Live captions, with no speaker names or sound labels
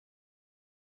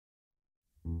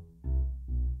My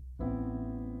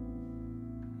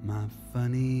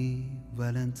funny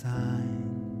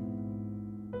Valentine,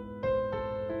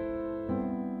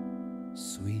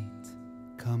 sweet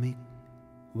comic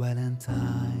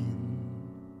Valentine,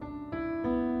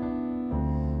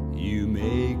 you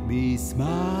make me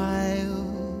smile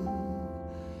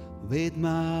with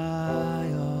my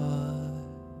heart.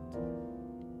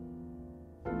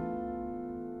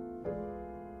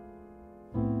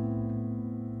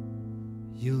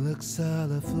 You look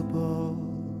colorful,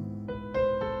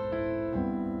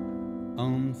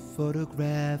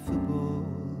 unphotographable,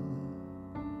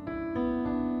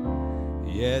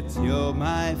 yet you're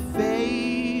my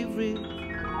favorite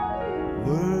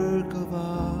work of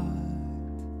art.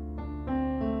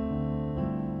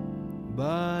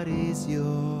 But is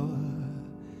your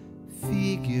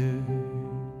figure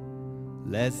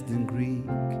less than Greek?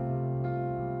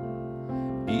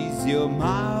 Is your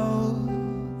mouth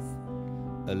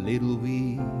a little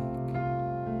weak?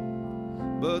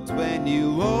 But when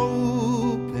you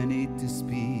open it to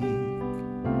speak,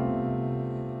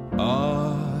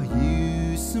 are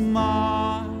you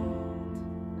smart?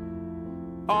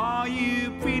 Are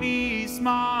you pretty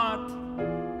smart?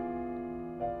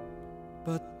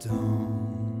 But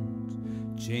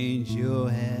don't change your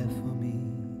hair for me,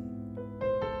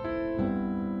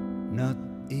 not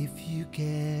if you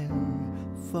care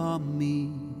for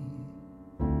me.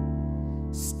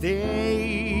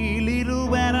 Stay, little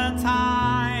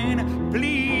Valentine,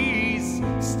 please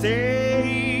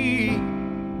stay.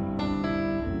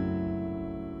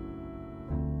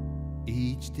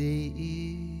 Each day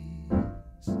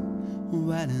is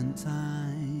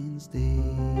Valentine's Day.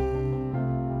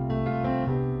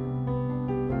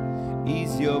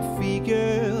 Is your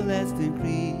figure less than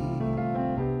Greek?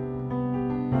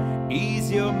 Is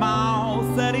your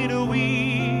mouth a little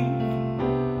weak?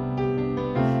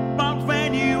 But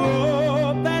when you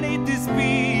open it to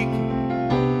speak,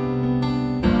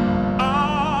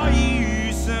 are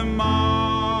you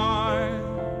smart?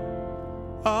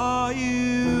 Are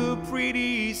you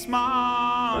pretty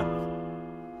smart?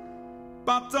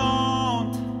 But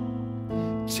don't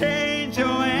change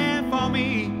your hair for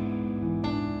me,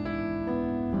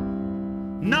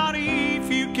 not if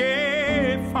you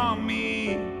care for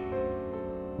me.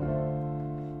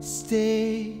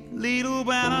 Stay, little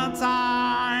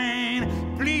Valentine,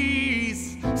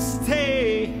 please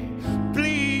stay,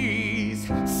 please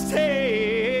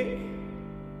stay.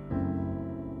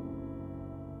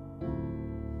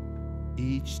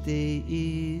 Each day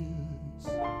is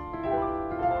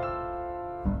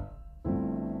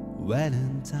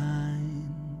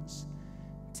Valentine's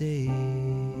Day.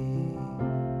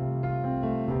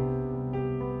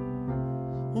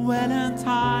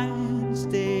 Valentine's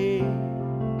Day,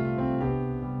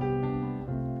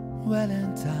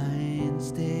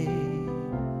 Valentine's Day,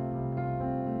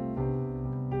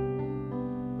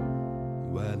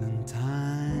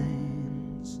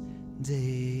 Valentine's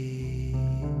Day.